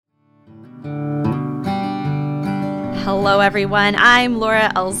Hello, everyone. I'm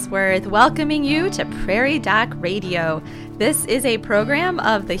Laura Ellsworth, welcoming you to Prairie Doc Radio. This is a program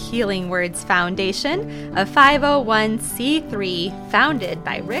of the Healing Words Foundation, a 501c3 founded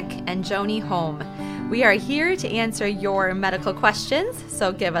by Rick and Joni Holm. We are here to answer your medical questions,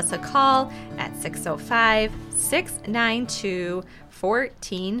 so give us a call at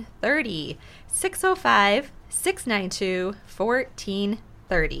 605-692-1430.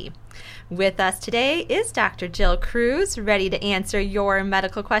 605-692-1430. With us today is Dr. Jill Cruz, ready to answer your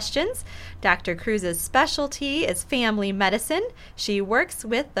medical questions. Dr. Cruz's specialty is family medicine. She works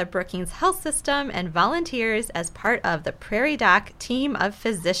with the Brookings Health System and volunteers as part of the Prairie Doc team of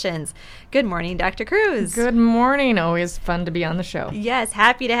physicians. Good morning, Dr. Cruz. Good morning. Always fun to be on the show. Yes,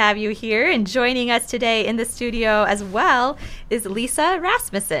 happy to have you here. And joining us today in the studio as well is Lisa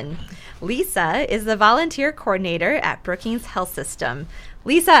Rasmussen. Lisa is the volunteer coordinator at Brookings Health System.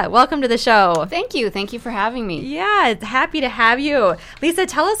 Lisa, welcome to the show. Thank you. Thank you for having me. Yeah, happy to have you. Lisa,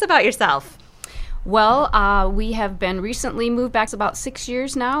 tell us about yourself. Well, we have been recently moved back about 6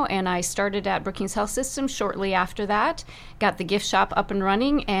 years now, and I started at Brookings Health System shortly after that, got the gift shop up and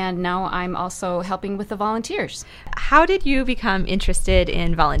running, and now I'm also helping with the volunteers. How did you become interested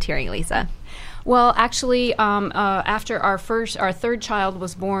in volunteering, Lisa? Well, actually, after our third child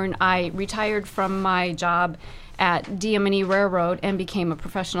was born, I retired from my job at DM&E Railroad and became a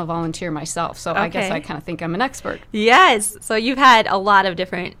professional volunteer myself. So I guess I kind of think I'm an expert. Yes. So you've had a lot of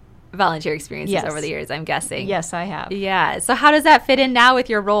different volunteer experiences over the years, I'm guessing. Yes, I have. Yeah. So how does that fit in now with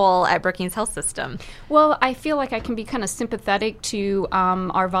your role at Brookings Health System? Well, I feel like I can be kind of sympathetic to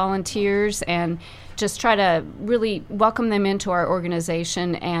our volunteers and just try to really welcome them into our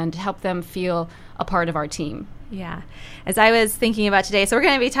organization and help them feel a part of our team. Yeah. As I was thinking about today, so we're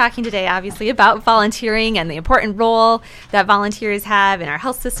going to be talking today, obviously, about volunteering and the important role that volunteers have in our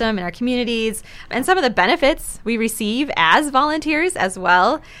health system, in our communities, and some of the benefits we receive as volunteers as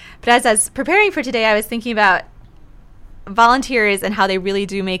well. But as I was preparing for today, I was thinking about volunteers and how they really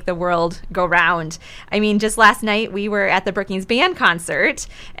do make the world go round. I mean, just last night we were at the Brookings Band concert,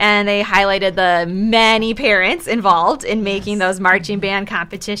 and they highlighted the many parents involved in making those marching band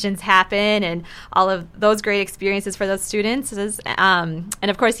competitions happen and all of those great experiences for those students. And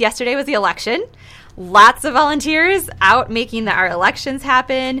of course, yesterday was the election. Lots of volunteers out making our elections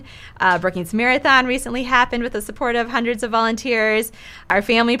happen. Brookings Marathon recently happened with the support of hundreds of volunteers. Our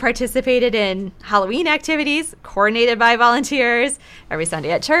family participated in Halloween activities coordinated by volunteers. Every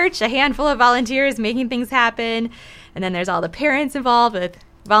Sunday at church, a handful of volunteers making things happen. And then there's all the parents involved with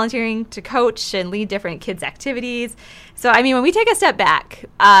volunteering to coach and lead different kids' activities. So, I mean, when we take a step back,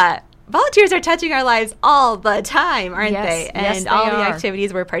 volunteers are touching our lives all the time, aren't they? And yes, they all are. the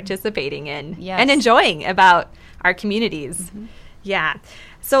activities we're participating in and enjoying about our communities. Mm-hmm. Yeah.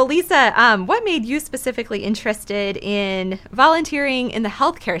 So, Lisa, what made you specifically interested in volunteering in the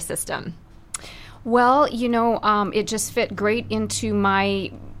healthcare system? Well, it just fit great into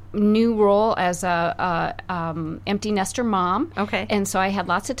my new role as a empty nester mom. Okay. And so I had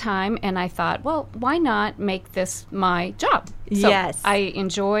lots of time, and I thought, well, why not make this my job? So yes. I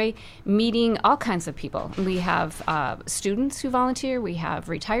enjoy meeting all kinds of people. We have students who volunteer. We have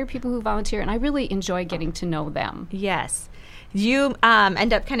retired people who volunteer, and I really enjoy getting to know them. Yes. You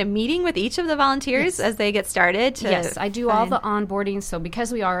end up kind of meeting with each of the volunteers as they get started? Yes, I do all the onboarding. So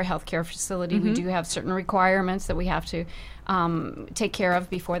because we are a healthcare facility, we do have certain requirements that we have to take care of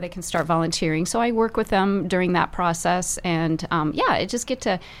before they can start volunteering. So I work with them during that process, and I get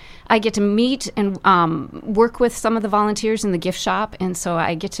to meet and work with some of the volunteers in the gift shop, and so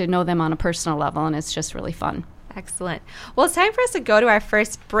I get to know them on a personal level, and it's just really fun. Excellent. Well, it's time for us to go to our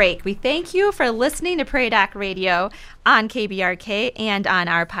first break. We thank you for listening to Prairie Doc Radio on KBRK and on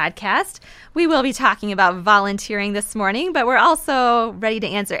our podcast. We will be talking about volunteering this morning, but we're also ready to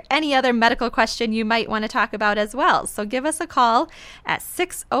answer any other medical question you might want to talk about as well. So give us a call at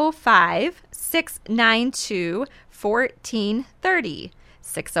 605-692-1430.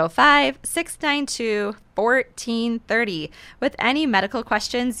 605-692-1430 with any medical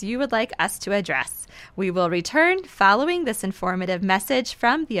questions you would like us to address. We will return following this informative message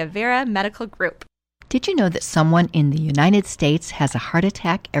from the Avera Medical Group. Did you know that someone in the United States has a heart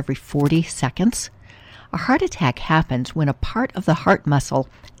attack every 40 seconds? A heart attack happens when a part of the heart muscle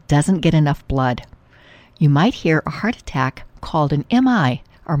doesn't get enough blood. You might hear a heart attack called an MI,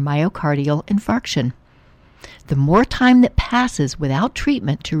 or myocardial infarction. The more time that passes without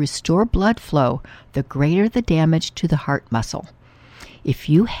treatment to restore blood flow, the greater the damage to the heart muscle. If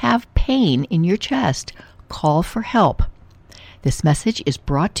you have pain in your chest, call for help. This message is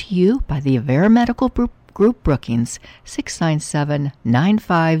brought to you by the Avera Medical Group Brookings,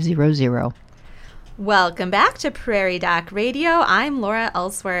 697-9500. Welcome back to Prairie Doc Radio. I'm Laura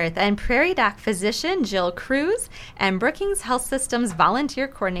Ellsworth, and Prairie Doc physician Jill Cruz and Brookings Health System's volunteer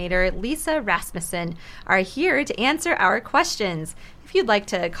coordinator Lisa Rasmussen are here to answer our questions. If you'd like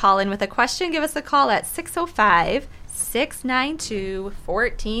to call in with a question, give us a call at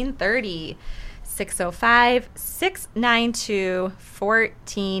 605-692-1430.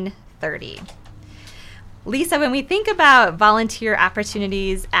 605-692-1430. Lisa, when we think about volunteer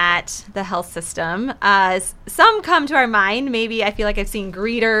opportunities at the health system, some come to our mind. Maybe I feel like I've seen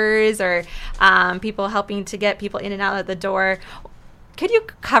greeters or people helping to get people in and out of the door. Could you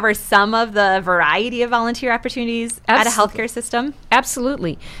cover some of the variety of volunteer opportunities at a healthcare system?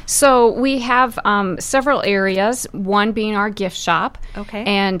 Absolutely. So we have several areas, one being our gift shop. Okay.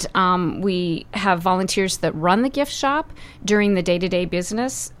 And we have volunteers that run the gift shop during the day-to-day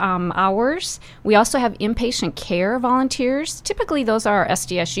business hours. We also have inpatient care volunteers. Typically, those are our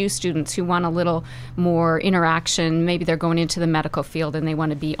SDSU students who want a little more interaction. Maybe they're going into the medical field and they want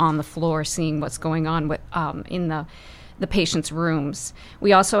to be on the floor seeing what's going on with in the patient's rooms.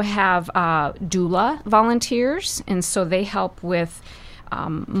 We also have doula volunteers, and so they help with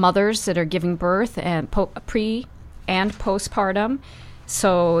mothers that are giving birth and pre and postpartum.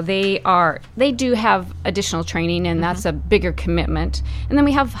 So they do have additional training, and that's a bigger commitment. And then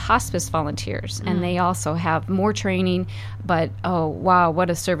we have hospice volunteers, and they also have more training, but oh wow,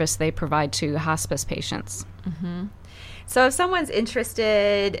 what a service they provide to hospice patients. Mm-hmm. So if someone's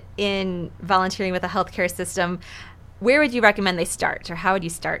interested in volunteering with a healthcare system, where would you recommend they start, or how would you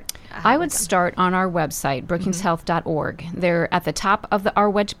start? I would start on our website, brookingshealth.org. There, at the top of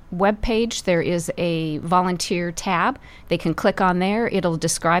our web page, there is a volunteer tab. They can click on there. It'll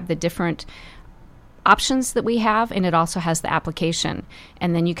describe the different options that we have, and it also has the application.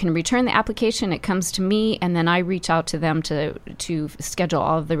 And then you can return the application. It comes to me, and then I reach out to them to schedule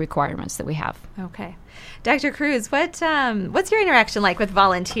all of the requirements that we have. Okay. Dr. Cruz, what's your interaction like with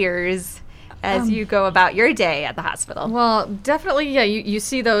volunteers as you go about your day at the hospital? Well, definitely, yeah, you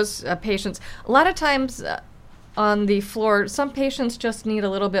see those patients. A lot of times on the floor, some patients just need a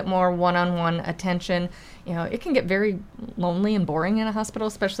little bit more one-on-one attention. You know, it can get very lonely and boring in a hospital,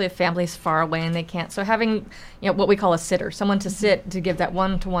 especially if family's far away and they can't. So having, what we call a sitter, someone to sit to give that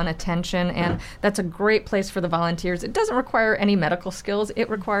one-to-one attention, and that's a great place for the volunteers. It doesn't require any medical skills. It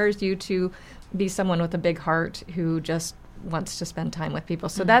requires you to be someone with a big heart who just wants to spend time with people.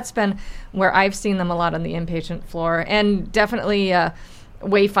 So that's been where I've seen them a lot on the inpatient floor, and definitely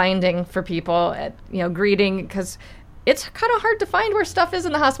wayfinding for people, greeting, because it's kind of hard to find where stuff is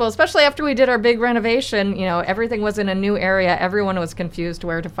in the hospital, especially after we did our big renovation. Everything was in a new area. Everyone was confused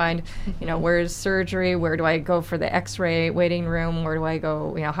where to find, where's surgery? Where do I go for the x-ray waiting room? Where do I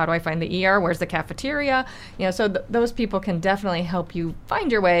go? How do I find the ER? Where's the cafeteria? So those people can definitely help you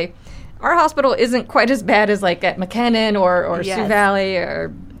find your way. Our hospital isn't quite as bad as like at McKinnon or Yes. Sioux Valley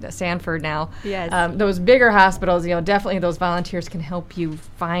or Sanford now. Yes. Those bigger hospitals, definitely those volunteers can help you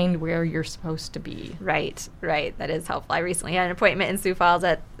find where you're supposed to be. Right. That is helpful. I recently had an appointment in Sioux Falls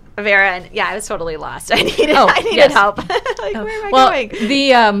at Avera, and I was totally lost. I needed yes. help. Where am I going?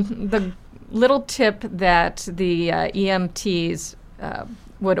 The little tip that the EMTs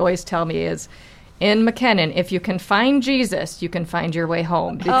would always tell me is, in McKinnon, if you can find Jesus, you can find your way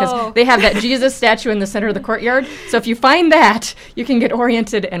home, because they have that Jesus statue in the center of the courtyard. So if you find that, you can get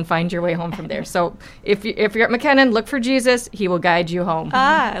oriented and find your way home from there. So if you're at McKinnon, look for Jesus. He will guide you home.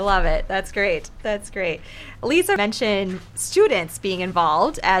 I love it. That's great. Lisa mentioned students being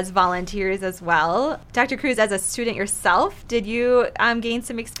involved as volunteers as well. Dr. Cruz, as a student yourself, did you gain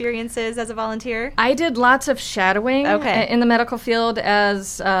some experiences as a volunteer? I did lots of shadowing in the medical field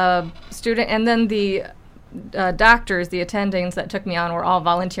as a student, and then the doctors, the attendings that took me on, were all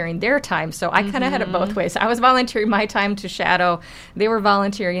volunteering their time. So I kind of had it both ways. I was volunteering my time to shadow. They were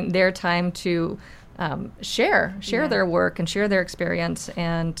volunteering their time to share their work and share their experience,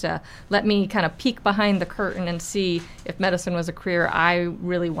 and let me kind of peek behind the curtain and see if medicine was a career I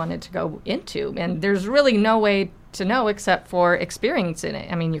really wanted to go into. And there's really no way to know except for experience in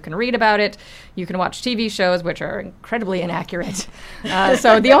it. I mean, you can read about it, you can watch TV shows, which are incredibly inaccurate.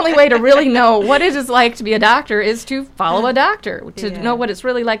 So the only way to really know what it is like to be a doctor is to follow a doctor. To know what it's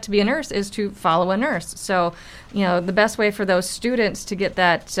really like to be a nurse is to follow a nurse. So, the best way for those students to get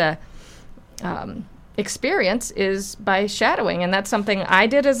that experience is by shadowing, and that's something I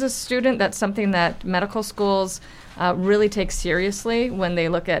did as a student. That's something that medical schools really take seriously when they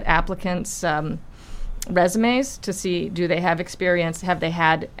look at applicants' resumes to see, do they have experience, have they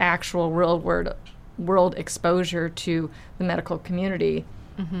had actual world exposure to the medical community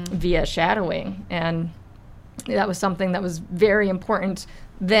via shadowing. And that was something that was very important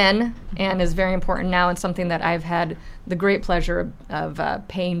then and is very important now, and something that I've had the great pleasure of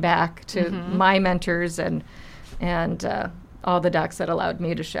paying back to my mentors and all the docs that allowed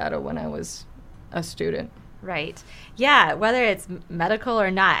me to shadow when I was a student. Right. Yeah, whether it's medical or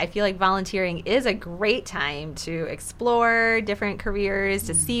not, I feel like volunteering is a great time to explore different careers,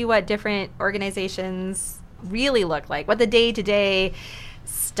 to see what different organizations really look like, what the day-to-day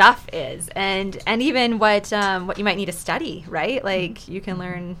stuff is, and even what you might need to study, right? Like you can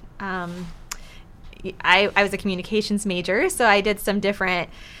learn. I was a communications major, so I did some different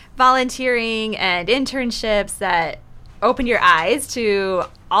volunteering and internships that opened your eyes to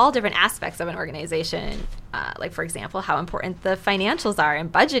all different aspects of an organization. Like, for example, how important the financials are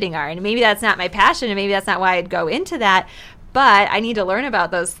and budgeting are. And maybe that's not my passion, and maybe that's not why I'd go into that. But I need to learn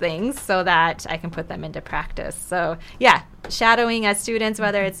about those things so that I can put them into practice. So, yeah, shadowing as students,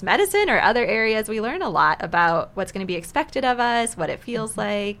 whether it's medicine or other areas, we learn a lot about what's going to be expected of us, what it feels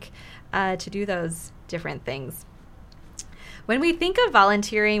like to do those different things. When we think of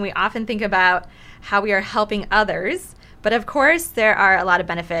volunteering, we often think about how we are helping others. But of course, there are a lot of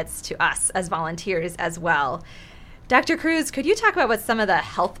benefits to us as volunteers as well. Dr. Cruz, could you talk about what some of the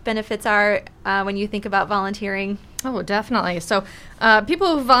health benefits are when you think about volunteering? Oh, definitely. So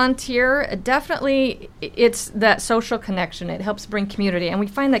people who volunteer, definitely it's that social connection. It helps bring community. And we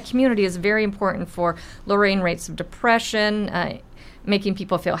find that community is very important for lowering rates of depression, making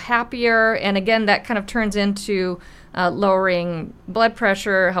people feel happier. And again, that kind of turns into lowering blood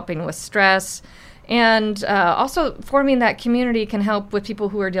pressure, helping with stress. And also forming that community can help with people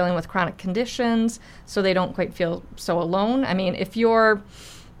who are dealing with chronic conditions so they don't quite feel so alone. I mean, if you're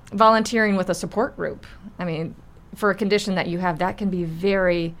volunteering with a support group, I mean, for a condition that you have, that can be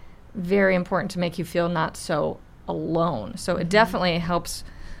very, very important to make you feel not so alone. So it definitely helps,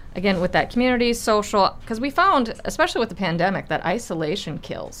 again, with that community, social, because we found, especially with the pandemic, that isolation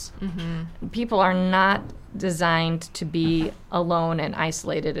kills. People are not designed to be alone and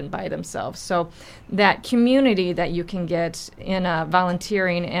isolated and by themselves. So that community that you can get in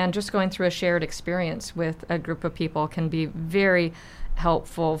volunteering and just going through a shared experience with a group of people can be very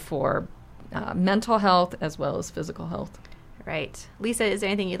helpful for mental health as well as physical health. Right. Lisa, is there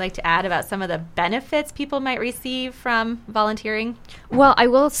anything you'd like to add about some of the benefits people might receive from volunteering? Well, I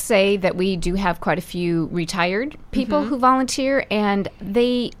will say that we do have quite a few retired people who volunteer, and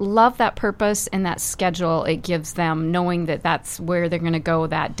they love that purpose and that schedule it gives them, knowing that that's where they're going to go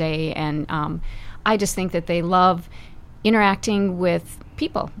that day. And I just think that they love interacting with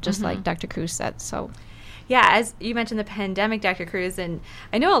people, just like Dr. Cruz said. So. Yeah, as you mentioned the pandemic, Dr. Cruz, and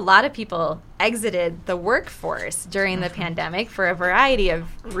I know a lot of people exited the workforce during the pandemic for a variety of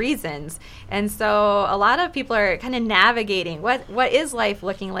reasons. And so a lot of people are kind of navigating what is life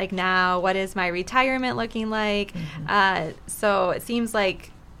looking like now? What is my retirement looking like? So it seems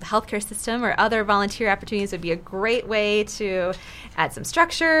like the healthcare system or other volunteer opportunities would be a great way to add some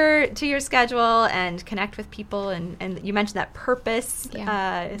structure to your schedule and connect with people. And you mentioned that purpose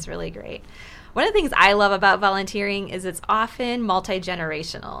is really great. One of the things I love about volunteering is it's often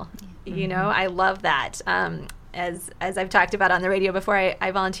multi-generational. You know, I love that. As I've talked about on the radio before,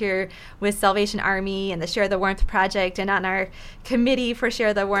 I volunteer with Salvation Army and the Share the Warmth Project. And on our committee for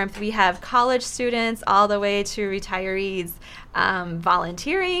Share the Warmth, we have college students all the way to retirees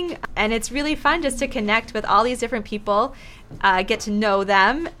volunteering. And it's really fun just to connect with all these different people, get to know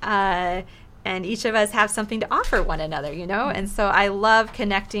them, and each of us have something to offer one another, you know? And so I love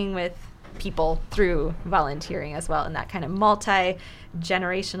connecting with people through volunteering as well in that kind of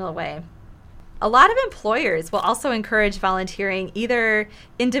multi-generational way. A lot of employers will also encourage volunteering either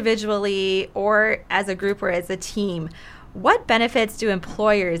individually or as a group or as a team. What benefits do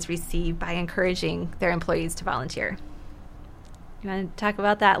employers receive by encouraging their employees to volunteer? You want to talk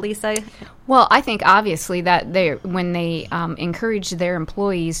about that, Lisa? Well, I think obviously that when they encourage their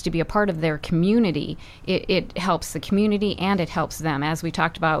employees to be a part of their community, it helps the community and it helps them. As we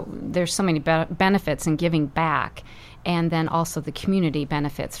talked about, there's so many benefits in giving back, and then also the community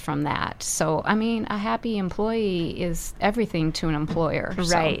benefits from that. So, I mean, a happy employee is everything to an employer.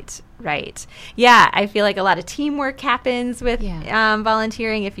 Right, right. Yeah, I feel like a lot of teamwork happens with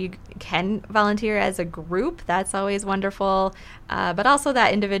volunteering. If you can volunteer as a group, that's always wonderful. But also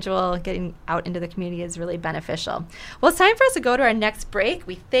that individual getting out into the community is really beneficial. Well, it's time for us to go to our next break.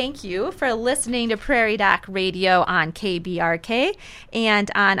 We thank you for listening to Prairie Doc Radio on KBRK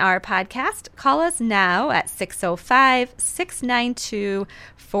and on our podcast. Call us now at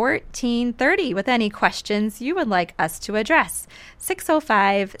 605-692-1430 with any questions you would like us to address.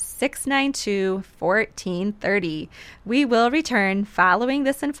 605-692-1430. We will return following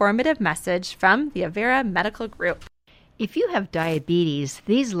this informative message from the Avera Medical Group. If you have diabetes,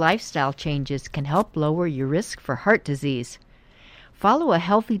 these lifestyle changes can help lower your risk for heart disease. Follow a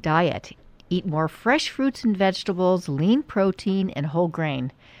healthy diet. Eat more fresh fruits and vegetables, lean protein, and whole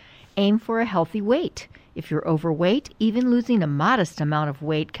grain. Aim for a healthy weight. If you're overweight, even losing a modest amount of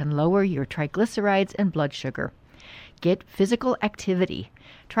weight can lower your triglycerides and blood sugar. Get physical activity.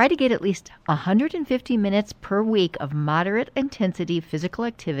 Try to get at least 150 minutes per week of moderate intensity physical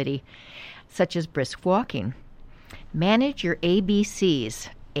activity, such as brisk walking. Manage your ABCs.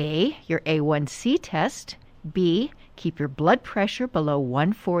 A, your A1C test. B, keep your blood pressure below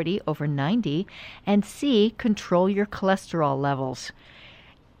 140/90. And C, control your cholesterol levels.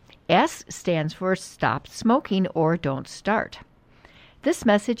 S stands for stop smoking or don't start. This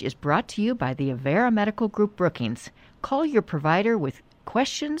message is brought to you by the Avera Medical Group Brookings. Call your provider with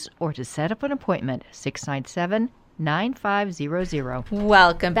questions or to set up an appointment, 697-9500.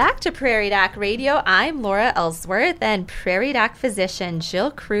 Welcome back to Prairie Doc Radio. I'm Laura Ellsworth, and Prairie Doc physician Jill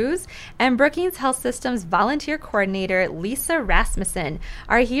Cruz and Brookings Health System's volunteer coordinator Lisa Rasmussen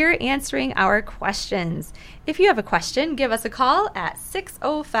are here answering our questions. If you have a question, give us a call at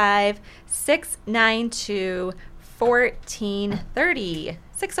 605-692-1430.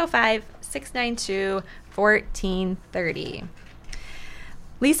 605-692-1430.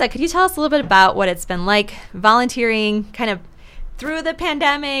 Lisa, could you tell us a little bit about what it's been like volunteering kind of through the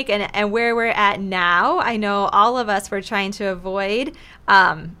pandemic and where we're at now? I know all of us were trying to avoid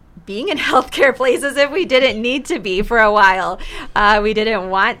being in healthcare places if we didn't need to be for a while. We didn't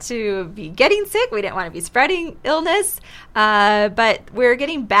want to be getting sick. We didn't want to be spreading illness. But we're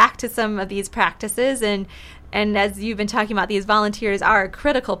getting back to some of these practices. And as you've been talking about, these volunteers are a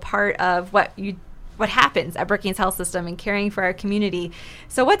critical part of what happens at Brookings Health System and caring for our community.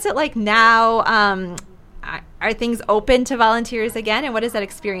 So what's it like now? Are things open to volunteers again? And what is that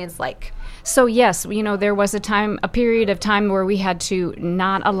experience like? So yes, there was a period of time where we had to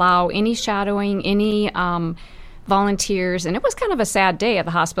not allow any shadowing, any volunteers, and it was kind of a sad day at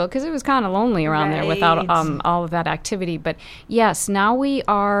the hospital because it was kind of lonely around there without all of that activity. But yes, now we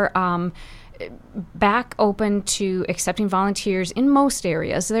are back open to accepting volunteers in most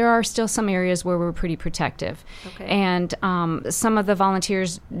areas. There are still some areas where we're pretty protective. Okay. And some of the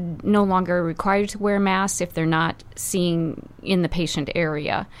volunteers no longer are required to wear masks if they're not seeing in the patient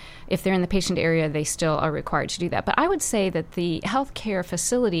area. If they're in the patient area, they still are required to do that. But I would say that the healthcare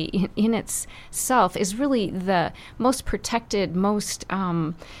facility in itself is really the most protected, most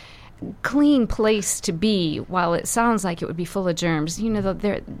clean place to be. While it sounds like it would be full of germs,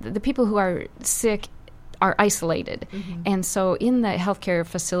 the people who are sick are isolated. Mm-hmm. And so in the healthcare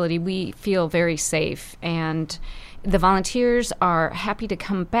facility, we feel very safe. And the volunteers are happy to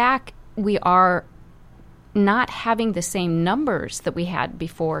come back. We are not having the same numbers that we had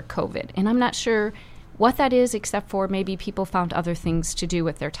before COVID. And I'm not sure what that is, except for maybe people found other things to do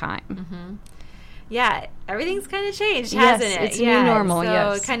with their time. Mm-hmm. Yeah, everything's kind of changed, hasn't it? It's new normal,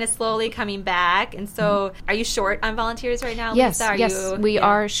 so kind of slowly coming back. And so are you short on volunteers right now, Yes, Lisa? We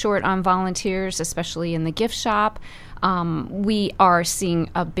are short on volunteers, especially in the gift shop. We are seeing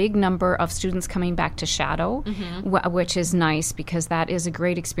a big number of students coming back to shadow, which is nice because that is a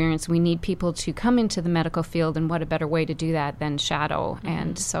great experience. We need people to come into the medical field, and what a better way to do that than shadow. Mm-hmm.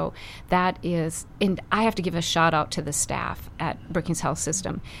 And so that is, and I have to give a shout out to the staff at Brookings Health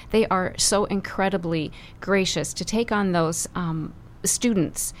System. They are so incredibly gracious to take on those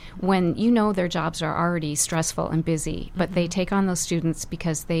students when their jobs are already stressful and busy, but they take on those students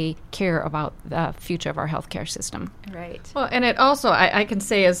because they care about the future of our healthcare system. Right. Well, and it also, I can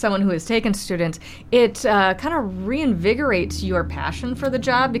say as someone who has taken students, it kind of reinvigorates your passion for the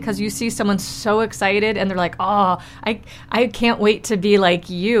job because you see someone so excited and they're like, oh, I can't wait to be like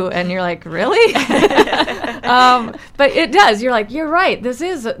you. And you're like, really? But it does. You're like, you're right. This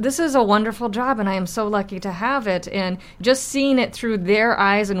is a wonderful job and I am so lucky to have it. And just seeing it through their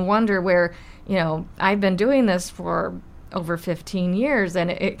eyes and wonder where, I've been doing this for over 15 years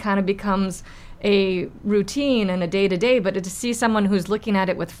and it kind of becomes a routine and a day-to-day, but to see someone who's looking at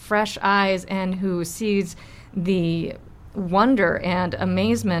it with fresh eyes and who sees the wonder and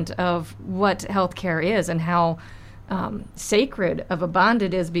amazement of what healthcare is and how sacred of a bond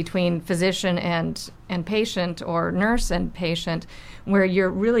it is between physician and patient or nurse and patient, where you're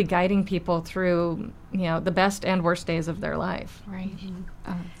really guiding people through, the best and worst days of their life. Right.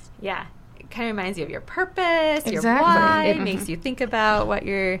 Mm-hmm. Yeah. It kind of reminds you of your purpose, exactly. Your why. It makes you think about what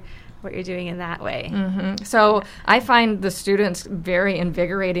you're doing in that way. Mm-hmm. So I find the students very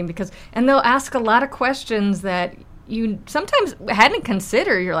invigorating and they'll ask a lot of questions that you sometimes hadn't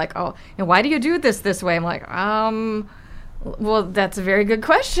considered. You're like, oh, why do you do this way? I'm like, Well, that's a very good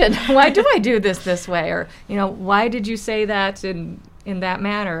question. Why do I do this way? Or, why did you say that in that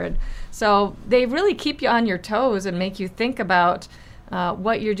manner? And so they really keep you on your toes and make you think about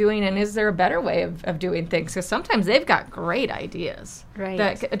what you're doing, and is there a better way of doing things? Because sometimes they've got great ideas. Right.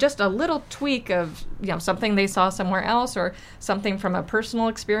 That just a little tweak of something they saw somewhere else, or something from a personal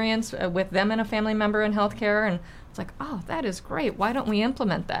experience with them and a family member in healthcare, and it's like, oh, that is great. Why don't we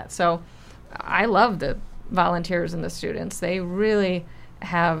implement that? So I love the volunteers and the students. They really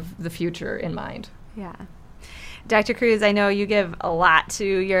have the future in mind. Yeah. Dr. Cruz, I know you give a lot to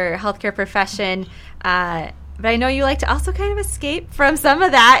your healthcare profession, but I know you like to also kind of escape from some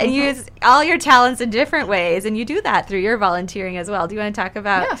of that and use all your talents in different ways, and you do that through your volunteering as well. Do you want to talk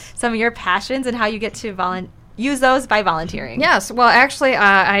about some of your passions and how you get to use those by volunteering? Yes. Well, actually,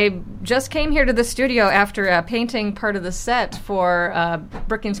 I just came here to the studio after painting part of the set for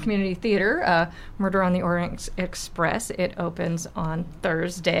Brookings Community Theater, Murder on the Orient Express. It opens on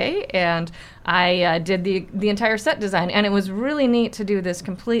Thursday, and I did the entire set design, and it was really neat to do this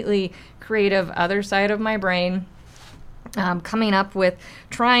completely creative other side of my brain, coming up with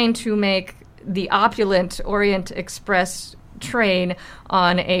trying to make the opulent Orient Express train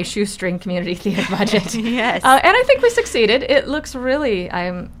on a shoestring community theater budget. Yes. And I think we succeeded. It looks really,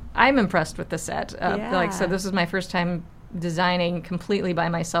 I'm impressed with the set. So this is my first time designing completely by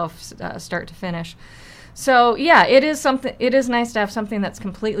myself, start to finish. So it is nice to have something that's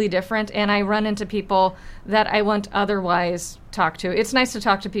completely different, and I run into people that I won't otherwise talk to. It's nice to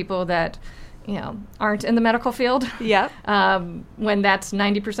talk to people that aren't in the medical field. Yep. When that's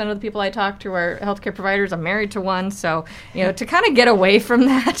 90% of the people I talk to are healthcare providers. I'm married to one, so to kind of get away from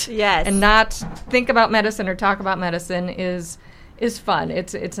that, yes, and not think about medicine or talk about medicine is fun.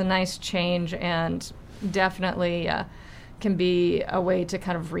 It's a nice change, and definitely can be a way to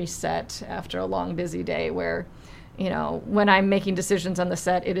kind of reset after a long, busy day where, when I'm making decisions on the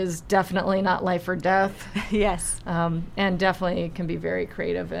set, it is definitely not life or death. Yes. And definitely can be very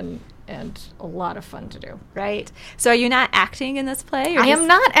creative and a lot of fun to do. Right. So are you not acting in this play? I am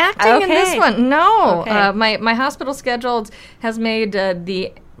not acting in this one. No. Okay. My hospital schedule has made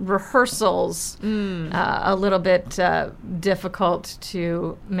the rehearsals a little bit difficult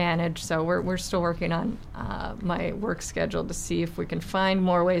to manage. So we're still working on my work schedule to see if we can find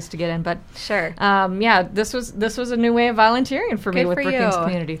more ways to get in. But sure. This was a new way of volunteering for me with for Brookings you.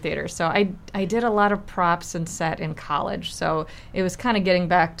 Community Theater. So I did a lot of props and set in college. So it was kind of getting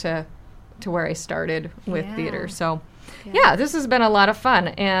back to where I started with theater. So this has been a lot of fun,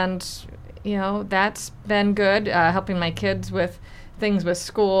 and that's been good, helping my kids with things with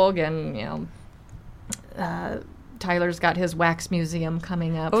school, and Tyler's got his wax museum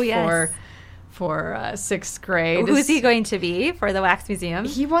coming up for sixth grade. Who's he going to be for the wax museum?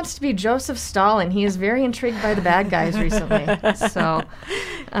 He wants to be Joseph Stalin. He is very intrigued by the bad guys recently. So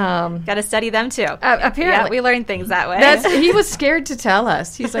got to study them too. Apparently, yeah, we learn things that way. He was scared to tell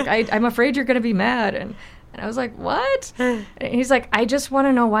us. He's like, I'm afraid you're going to be mad, and I was like, what? And he's like, I just want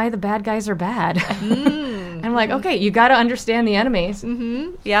to know why the bad guys are bad. And I'm like, okay, you got to understand the enemies.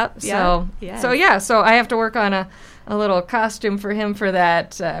 Mm-hmm. Yep. So I have to work on a little costume for him for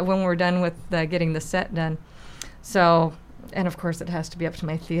that when we're done with getting the set done. So, and of course, it has to be up to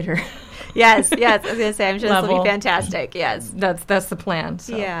my theater. Yes. I was going to say, I'm sure this will be fantastic. Yes. That's the plan.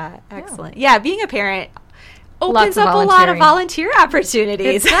 So. Yeah, excellent. Yeah, being a parent opens up a lot of volunteer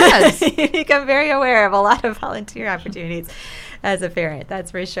opportunities. It does. You become very aware of a lot of volunteer opportunities as a parent, that's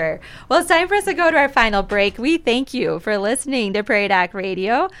for sure. Well, it's time for us to go to our final break. We thank you for listening to Prairie Doc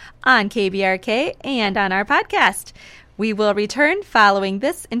Radio on KBRK and on our podcast. We will return following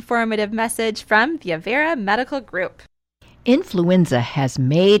this informative message from the Avera Medical Group. Influenza has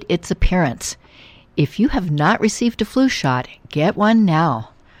made its appearance. If you have not received a flu shot, get one now.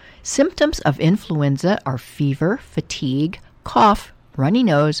 Symptoms of influenza are fever, fatigue, cough, runny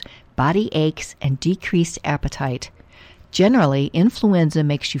nose, body aches, and decreased appetite. Generally, influenza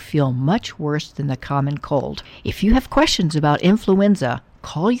makes you feel much worse than the common cold. If you have questions about influenza,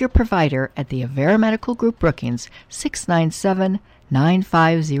 call your provider at the Avera Medical Group Brookings,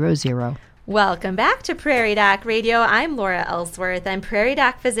 697-9500. Welcome back to Prairie Doc Radio. I'm Laura Ellsworth, and Prairie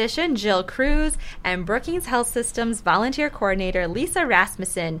Doc physician Jill Cruz and Brookings Health Systems volunteer coordinator Lisa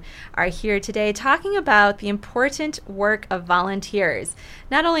Rasmussen are here today talking about the important work of volunteers.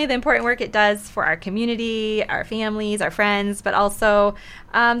 Not only the important work it does for our community, our families, our friends, but also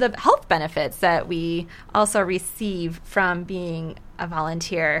the health benefits that we also receive from being a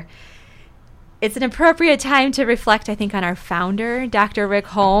volunteer. It's an appropriate time to reflect, I think, on our founder, Dr. Rick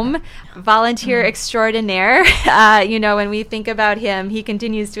Holm, volunteer extraordinaire. When we think about him, he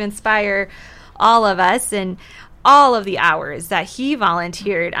continues to inspire all of us. And all of the hours that he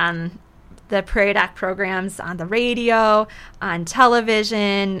volunteered on the Prairie Doc programs, on the radio, on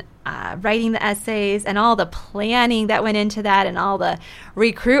television, writing the essays, and all the planning that went into that, and all the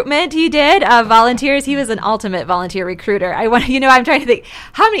recruitment he did of volunteers. He was an ultimate volunteer recruiter. I'm trying to think,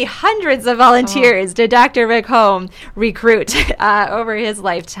 how many hundreds of volunteers did Dr. Rick Holm recruit over his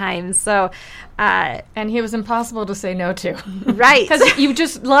lifetime? So, and he was impossible to say no to. Right. Because you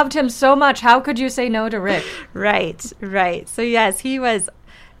just loved him so much. How could you say no to Rick? Right. So, yes, he was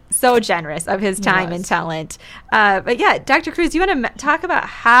so generous of his time and talent. But yeah, Dr. Cruz, you want to talk about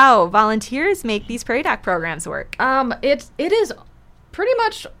how volunteers make these Prairie Doc programs work? It is pretty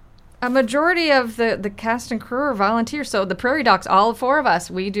much a majority of the cast and crew are volunteers. So the Prairie Docs, all 4 of us,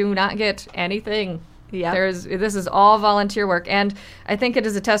 we do not get anything. Yeah, this is all volunteer work, and I think it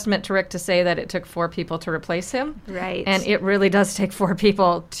is a testament to Rick to say that it took 4 people to replace him. Right, and it really does take 4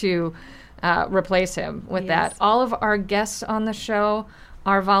 people to replace him with that. All of our guests on the show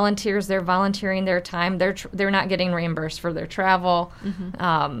are volunteers. They're volunteering their time. They're not getting reimbursed for their travel.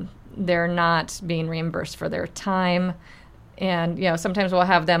 Mm-hmm. They're not being reimbursed for their time. And sometimes we'll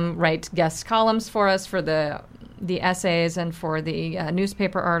have them write guest columns for us for the essays and for the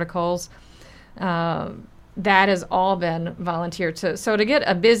newspaper articles. That has all been volunteer. So to get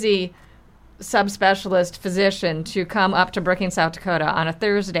a busy subspecialist physician to come up to Brookings, South Dakota on a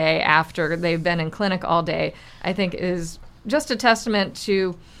Thursday after they've been in clinic all day, I think is just a testament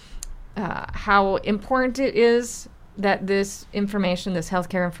to how important it is that this information, this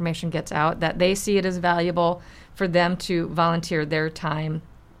healthcare information gets out, that they see it as valuable for them to volunteer their time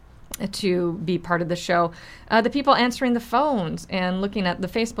to be part of the show. The people answering the phones and looking at the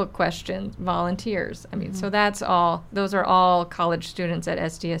Facebook questions, volunteers. I mean, so those are all college students at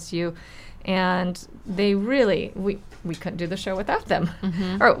SDSU. And they really, we couldn't do the show without them.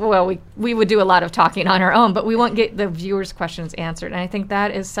 Mm-hmm. Or, well, we would do a lot of talking on our own, but we won't get the viewers' questions answered. And I think that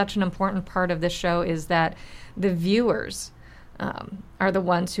is such an important part of this show, is that the viewers are the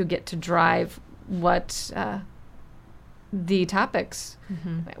ones who get to drive what the topics,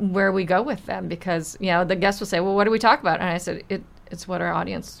 where we go with them. Because, the guests will say, well, what do we talk about? And I said, it's what our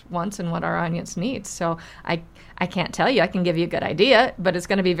audience wants and what our audience needs. So I can't tell you. I can give you a good idea, but it's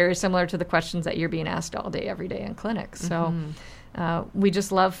going to be very similar to the questions that you're being asked all day, every day in clinic. So we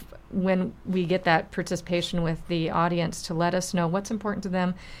just love when we get that participation with the audience to let us know what's important to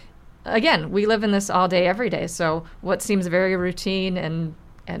them. Again, we live in this all day, every day. So what seems very routine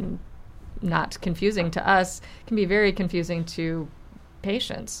and not confusing to us can be very confusing to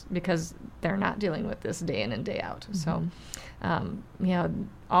patients because they're not dealing with this day in and day out. So,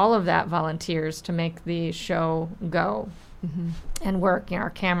 all of that volunteers to make the show go and work. Our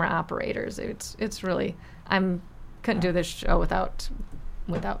camera operators. It's really, couldn't do this show without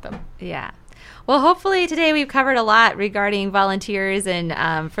them. Yeah. Well, hopefully today we've covered a lot regarding volunteers,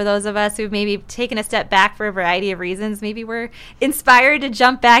 and for those of us who've maybe taken a step back for a variety of reasons, maybe we're inspired to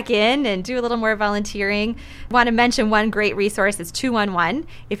jump back in and do a little more volunteering. I want to mention one great resource is 211.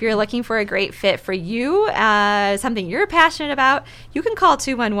 If you're looking for a great fit for you, something you're passionate about, you can call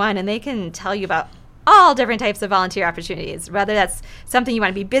 211 and they can tell you about all different types of volunteer opportunities, whether that's something you want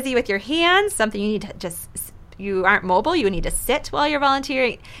to be busy with your hands, something you need to just you aren't mobile, you need to sit while you're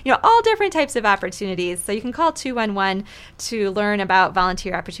volunteering, all different types of opportunities. So you can call 211 to learn about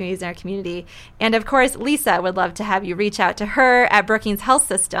volunteer opportunities in our community. And of course, Lisa would love to have you reach out to her at Brookings Health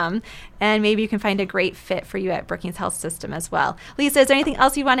System, and maybe you can find a great fit for you at Brookings Health System as well. Lisa, is there anything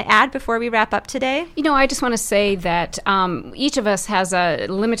else you want to add before we wrap up today? I just want to say that each of us has a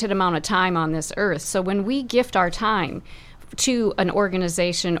limited amount of time on this earth. So when we gift our time to an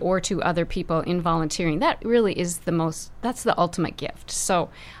organization or to other people in volunteering, that really is that's the ultimate gift. So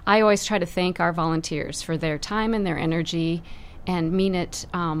I always try to thank our volunteers for their time and their energy and mean it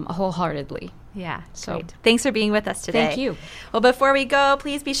wholeheartedly. Yeah, so great. Thanks for being with us today. Thank you. Well, before we go,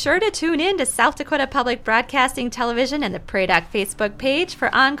 please be sure to tune in to South Dakota Public Broadcasting Television and the Prairie Doc Facebook page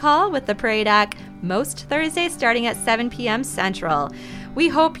for On Call with the Prairie Doc most Thursdays starting at 7 p.m. Central. We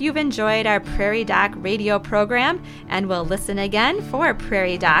hope you've enjoyed our Prairie Doc radio program, and we'll listen again for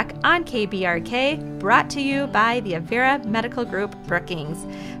Prairie Doc on KBRK, brought to you by the Avera Medical Group Brookings.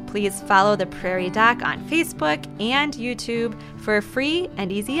 Please follow the Prairie Doc on Facebook and YouTube for free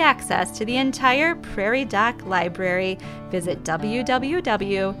and easy access to the entire Prairie Doc library. Visit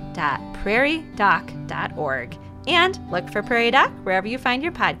www.prairiedoc.org and look for Prairie Doc wherever you find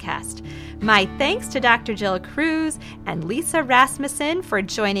your podcast. My thanks to Dr. Jill Cruz and Lisa Rasmussen for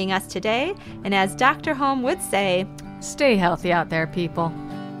joining us today. And as Dr. Holm would say, stay healthy out there, people.